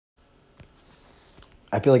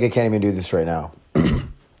I feel like I can't even do this right now.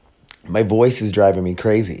 My voice is driving me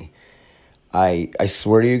crazy. I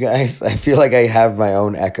swear to you guys, I feel like I have my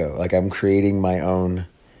own echo. Like I'm creating my own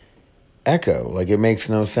echo. Like it makes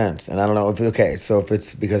no sense. And I don't know if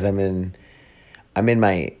it's because I'm in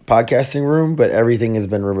my podcasting room, but everything has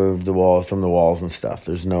been removed from the walls and stuff.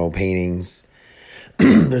 There's no paintings,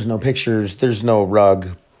 there's no pictures, there's no rug.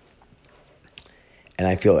 And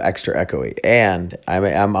I feel extra echoey. And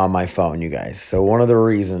I'm on my phone, you guys. So one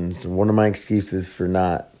of my excuses for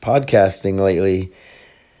not podcasting lately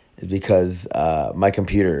is because my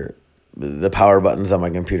computer, the power buttons on my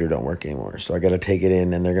computer don't work anymore. So I got to take it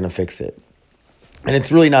in and they're going to fix it. And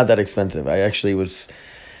it's really not that expensive. I actually was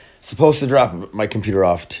supposed to drop my computer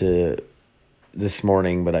off to this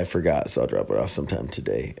morning, but I forgot. So I'll drop it off sometime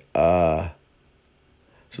today.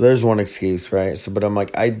 So there's one excuse, right? So, but I'm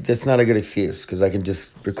like, that's not a good excuse because I can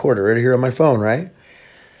just record it right here on my phone, right?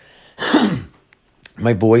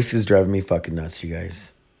 My voice is driving me fucking nuts, you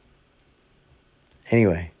guys.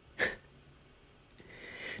 Anyway.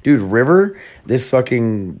 Dude, River, this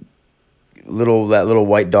fucking little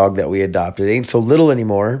white dog that we adopted, ain't so little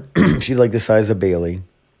anymore. She's like the size of Bailey.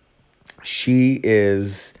 She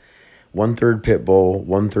is 1/3 pit bull,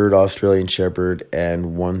 1/3 Australian Shepherd,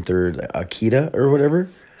 and 1/3 Akita or whatever.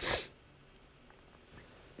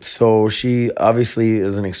 So she obviously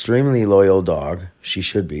is an extremely loyal dog. She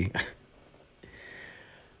should be.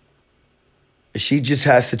 She just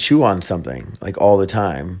has to chew on something like all the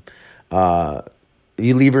time.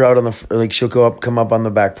 You leave her out on she'll come up on the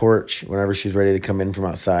back porch whenever she's ready to come in from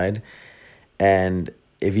outside. And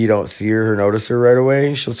if you don't see her or notice her right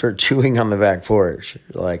away, she'll start chewing on the back porch,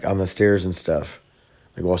 like on the stairs and stuff.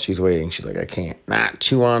 Like while she's waiting, she's like, I can't not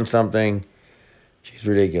chew on something. She's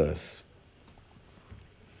ridiculous.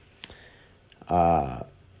 We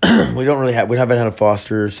haven't had a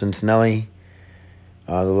foster since Nelly,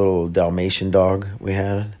 the little Dalmatian dog we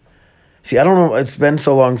had. See, I don't know. It's been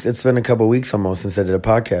so long. It's been a couple of weeks almost since I did a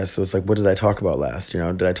podcast. So it's like, what did I talk about last?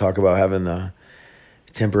 Did I talk about having the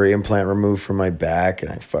temporary implant removed from my back?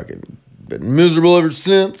 And I fucking been miserable ever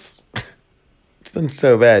since. It's been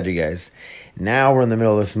so bad, you guys. Now we're in the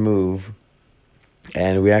middle of this move.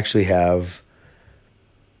 And we actually have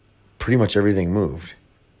pretty much everything moved.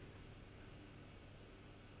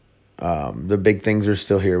 The big things are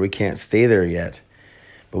still here. We can't stay there yet.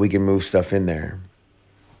 But we can move stuff in there.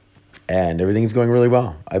 And everything's going really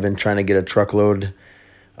well. I've been trying to get a truckload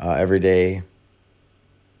every day,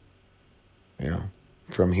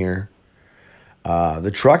 from here.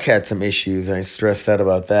 The truck had some issues, and I stressed out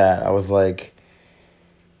about that. I was like,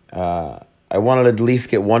 I wanted to at least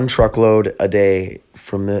get one truckload a day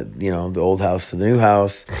from the old house to the new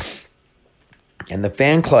house. And the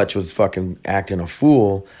fan clutch was fucking acting a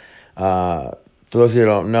fool. For those of you who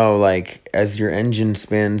don't know, like, as your engine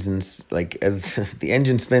spins and, like, as the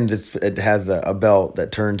engine spins, it has a belt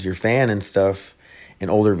that turns your fan and stuff in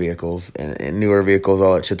older vehicles. And in newer vehicles,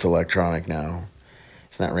 all that shit's electronic now.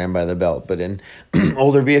 It's not ran by the belt. But in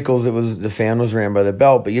older vehicles, the fan was ran by the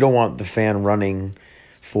belt. But you don't want the fan running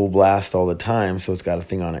full blast all the time. So it's got a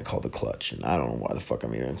thing on it called a clutch. And I don't know why the fuck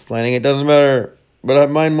I'm even explaining. It doesn't matter. But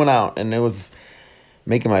mine went out. And it was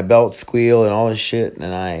making my belt squeal and all this shit.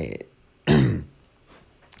 And I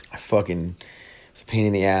fucking, it's a pain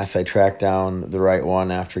in the ass. I tracked down the right one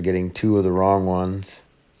after getting two of the wrong ones.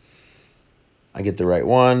 I get the right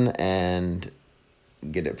one and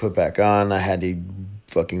get it put back on. I had to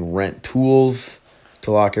fucking rent tools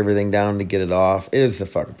to lock everything down to get it off. It was a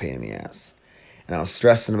fucking pain in the ass. And I was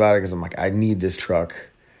stressing about it because I'm like, I need this truck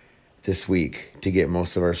this week to get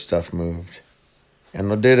most of our stuff moved. And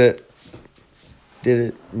I did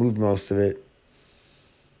it. Moved most of it.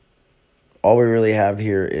 All we really have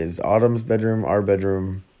here is Autumn's bedroom, our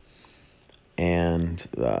bedroom, and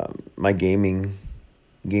my gaming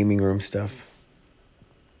room stuff.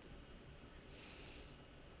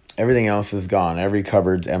 Everything else is gone. Every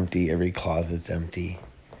cupboard's empty. Every closet's empty.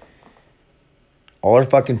 All our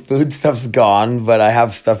fucking food stuff's gone, but I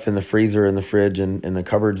have stuff in the freezer, in the fridge, and in the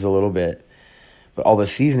cupboards a little bit. But all the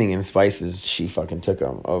seasoning and spices, she fucking took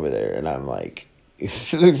them over there, and I'm like,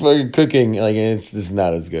 it's fucking cooking, like, it's just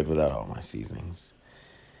not as good without all my seasonings.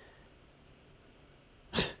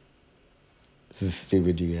 This is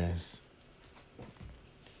stupid, you guys.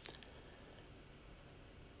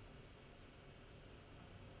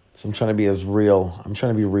 So I'm trying to be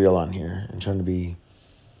real on here. I'm trying to be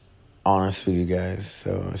honest with you guys.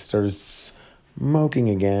 So I started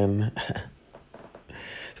smoking again.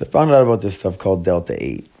 So I found out about this stuff called Delta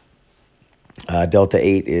 8. Delta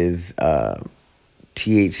 8 is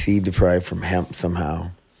THC deprived from hemp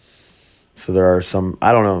somehow. So there are some,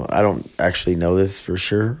 I don't know, I don't actually know this for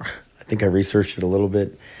sure. I think I researched it a little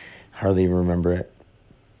bit, hardly even remember it.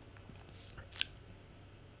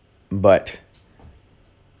 But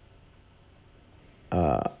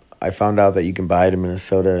I found out that you can buy it in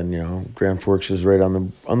Minnesota, and Grand Forks is right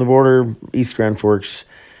on the border. East Grand Forks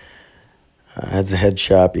has a head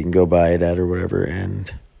shop you can go buy it at or whatever,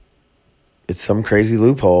 and it's some crazy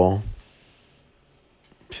loophole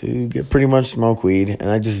to get pretty much smoke weed. And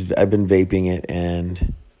I've been vaping it,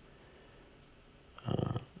 and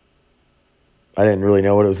I didn't really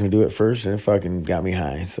know what it was going to do at first, and it fucking got me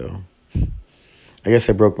high. So I guess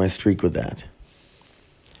I broke my streak with that.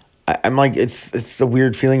 I'm like, it's a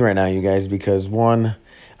weird feeling right now, you guys, because one, I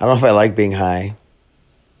don't know if I like being high.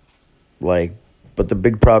 Like, but the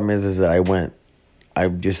big problem is that I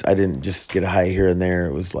didn't just get high here and there.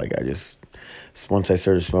 It was like once I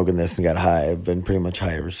started smoking this and got high, I've been pretty much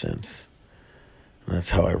high ever since. And that's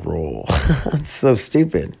how I roll. It's so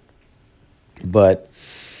stupid. But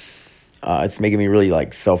it's making me really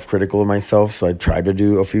like self-critical of myself. So I tried to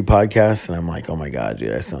do a few podcasts, and I'm like, oh my God,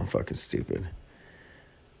 dude, I sound fucking stupid.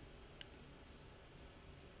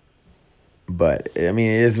 But I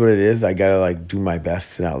mean, it is what it is. I gotta like do my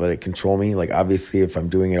best to not let it control me. Like, obviously, if I'm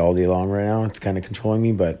doing it all day long right now, it's kind of controlling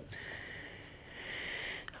me. But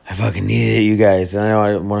I fucking need it, you guys. And I know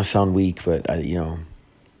I don't want to sound weak, but And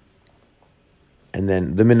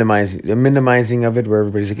then the minimizing of it, where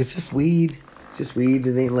everybody's like, it's just weed. It's just weed.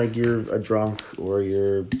 It ain't like you're a drunk or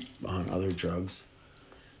you're on other drugs.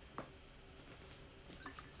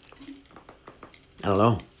 I don't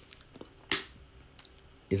know.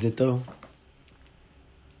 Is it though?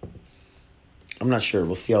 I'm not sure.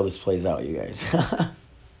 We'll see how this plays out, you guys. For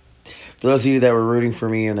those of you that were rooting for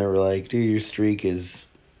me and they were like, dude, your streak is,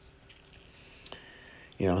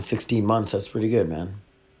 16 months. That's pretty good, man.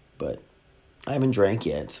 But I haven't drank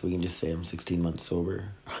yet, so we can just say I'm 16 months sober.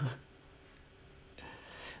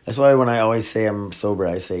 That's why when I always say I'm sober,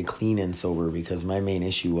 I say clean and sober, because my main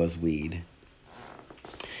issue was weed.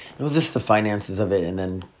 It was just the finances of it, and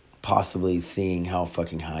then possibly seeing how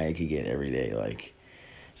fucking high I could get every day. Like,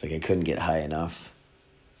 it's like I couldn't get high enough.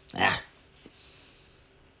 I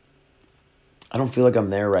don't feel like I'm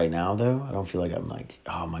there right now, though. I don't feel like I'm like,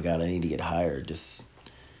 oh my God, I need to get higher. Just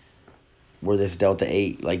where this Delta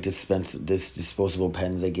 8, like, this disposable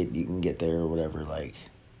pens you can get there or whatever. Like,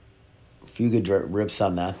 a few good rips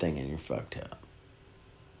on that thing and you're fucked up.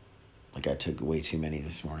 Like, I took way too many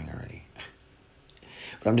this morning already.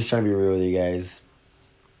 But I'm just trying to be real with you guys.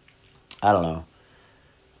 I don't know.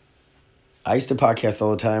 I used to podcast all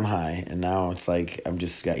the time high, and now it's like I'm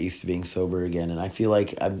just got used to being sober again, and I feel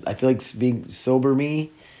like being sober me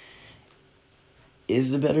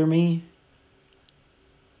is the better me.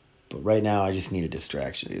 But right now, I just need a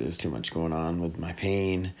distraction. There's too much going on with my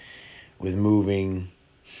pain, with moving.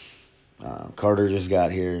 Carter just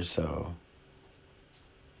got here, so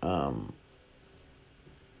all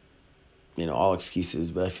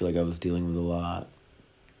excuses. But I feel like I was dealing with a lot.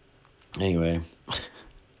 Anyway.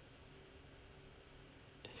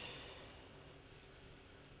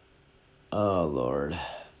 Oh, Lord.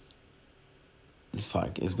 This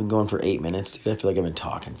podcast has been going for 8 minutes, dude. I feel like I've been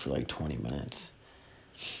talking for like 20 minutes.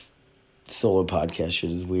 Solo podcast shit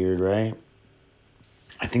is weird, right?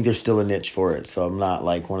 I think there's still a niche for it, so I'm not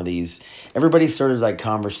like one of these. Everybody started like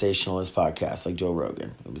conversationalist podcasts, like Joe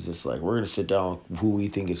Rogan. It was just like, we're going to sit down with who we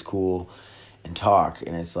think is cool and talk.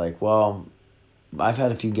 And it's like, well, I've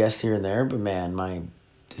had a few guests here and there, but man,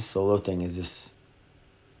 this solo thing is just...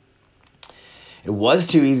 It was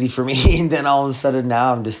too easy for me, and then all of a sudden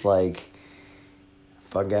now I'm just like,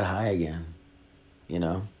 fuck, got high again,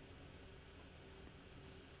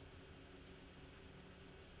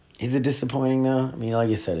 Is it disappointing though? I mean, like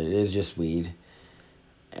I said, it is just weed,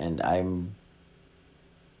 and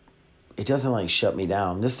it doesn't like shut me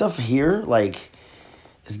down. This stuff here, like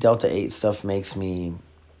this Delta 8 stuff makes me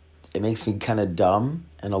kind of dumb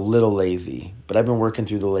and a little lazy, but I've been working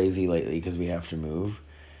through the lazy lately because we have to move.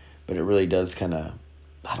 But it really does kind of,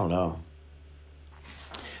 I don't know.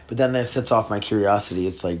 But then that sets off my curiosity.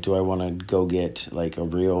 It's like, do I want to go get like a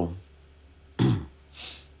real,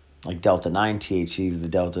 like Delta 9 THC? The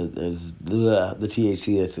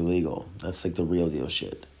THC that's illegal. That's like the real deal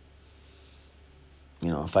shit.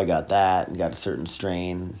 If I got that and got a certain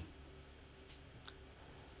strain,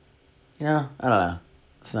 I don't know.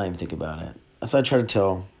 Let's not even think about it. That's what I try to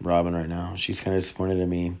tell Robin right now. She's kind of disappointed in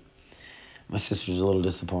me. My sister's a little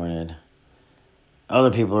disappointed.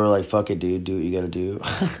 Other people are like, fuck it, dude. Do what you gotta do.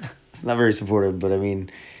 It's not very supportive, but I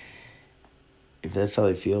mean, if that's how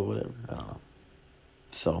they feel, whatever. I don't know.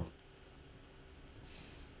 So,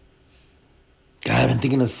 God, I've been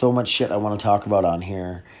thinking of so much shit I want to talk about on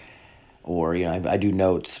here. Or, I do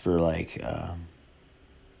notes for, like,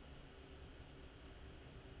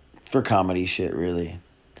 for comedy shit, really.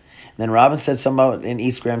 And then Robin said something about in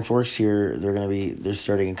East Grand Forks here, they're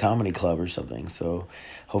starting a comedy club or something. So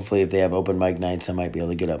hopefully if they have open mic nights, I might be able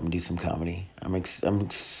to get up and do some comedy. I'm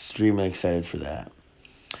extremely excited for that.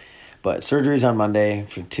 But surgery's on Monday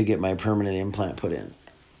to get my permanent implant put in.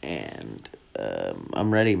 And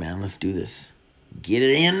I'm ready, man. Let's do this. Get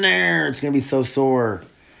it in there. It's going to be so sore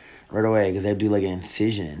right away because I have to do like an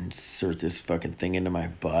incision and insert this fucking thing into my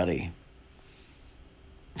body.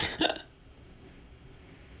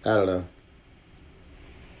 I don't know.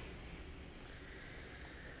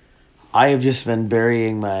 I have just been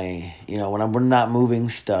burying my, when we're not moving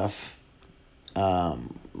stuff.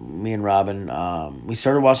 Me and Robin, we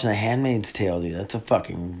started watching A Handmaid's Tale, dude. That's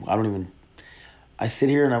I sit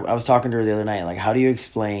here and I was talking to her the other night, like, how do you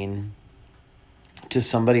explain to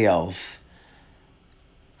somebody else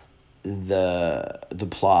the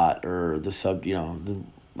plot or the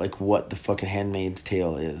like what the fucking Handmaid's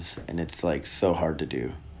Tale is, and it's like so hard to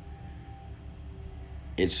do.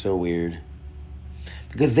 It's so weird.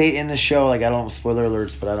 Because they, in the show, like, I don't, spoiler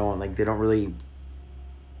alerts, but I don't, like,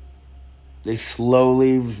 they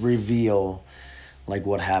slowly reveal, like,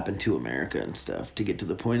 what happened to America and stuff to get to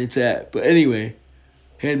the point it's at. But anyway,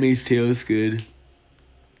 Handmaid's Tale is good.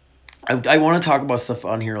 I want to talk about stuff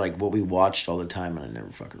on here, like, what we watched all the time, and I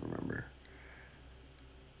never fucking remember.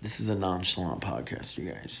 This is a nonchalant podcast,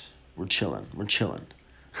 you guys. We're chilling.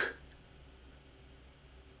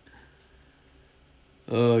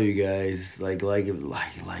 Oh, you guys, like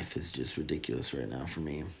life is just ridiculous right now for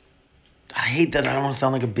me. I hate that I don't want to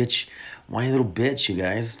sound like a bitch, whiny little bitch, you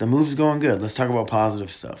guys. The move's going good. Let's talk about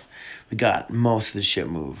positive stuff. We got most of the shit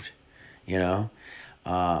moved,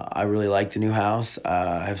 I really like the new house.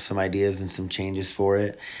 I have some ideas and some changes for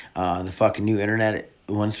it. The fucking new internet,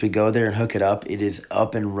 once we go there and hook it up, it is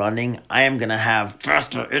up and running. I am going to have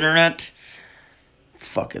faster internet.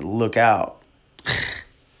 Fucking look out.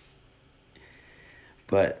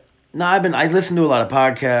 But no, I listen to a lot of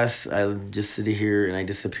podcasts. I just sit here and I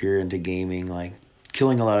disappear into gaming, like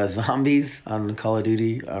killing a lot of zombies on Call of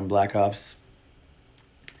Duty, on Black Ops.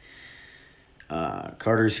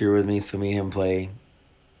 Carter's here with me, so me and him play.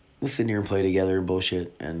 We'll sit here and play together and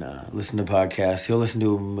bullshit and listen to podcasts. He'll listen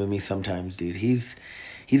to them with me sometimes, dude. He's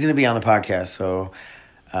gonna be on the podcast, so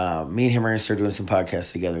me and him are gonna start doing some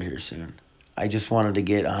podcasts together here soon. I just wanted to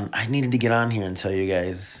get on. I needed to get on here and tell you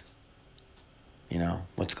guys,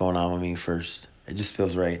 what's going on with me first. It just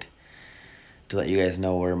feels right to let you guys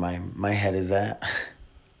know where my head is at.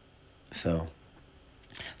 So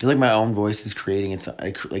I feel like my own voice is creating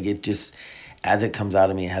it just, as it comes out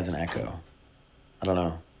of me, it has an echo. I don't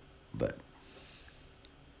know, but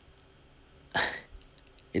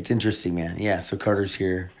it's interesting, man. Yeah, so Carter's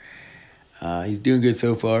here. He's doing good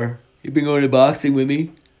so far. He's been going to boxing with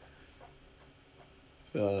me.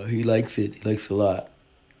 He likes it. He likes it a lot.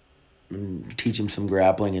 And teach him some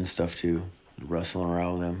grappling and stuff too. Wrestling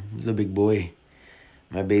around with him. He's a big boy.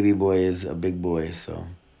 My baby boy is a big boy, so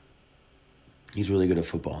he's really good at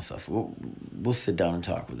football and stuff. We'll sit down and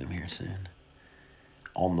talk with him here soon.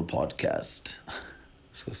 On the podcast.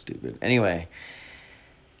 So stupid. Anyway.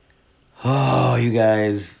 Oh, you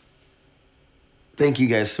guys. Thank you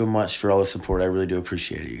guys so much for all the support. I really do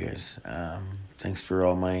appreciate it, you guys. Thanks for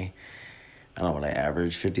all my, I don't know what I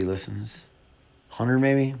average, 50 listens? 100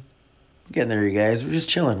 maybe? We're getting there, you guys. We're just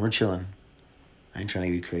chilling. We're chilling. I ain't trying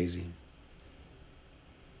to be crazy.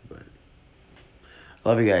 But I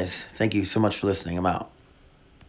love you guys. Thank you so much for listening. I'm out.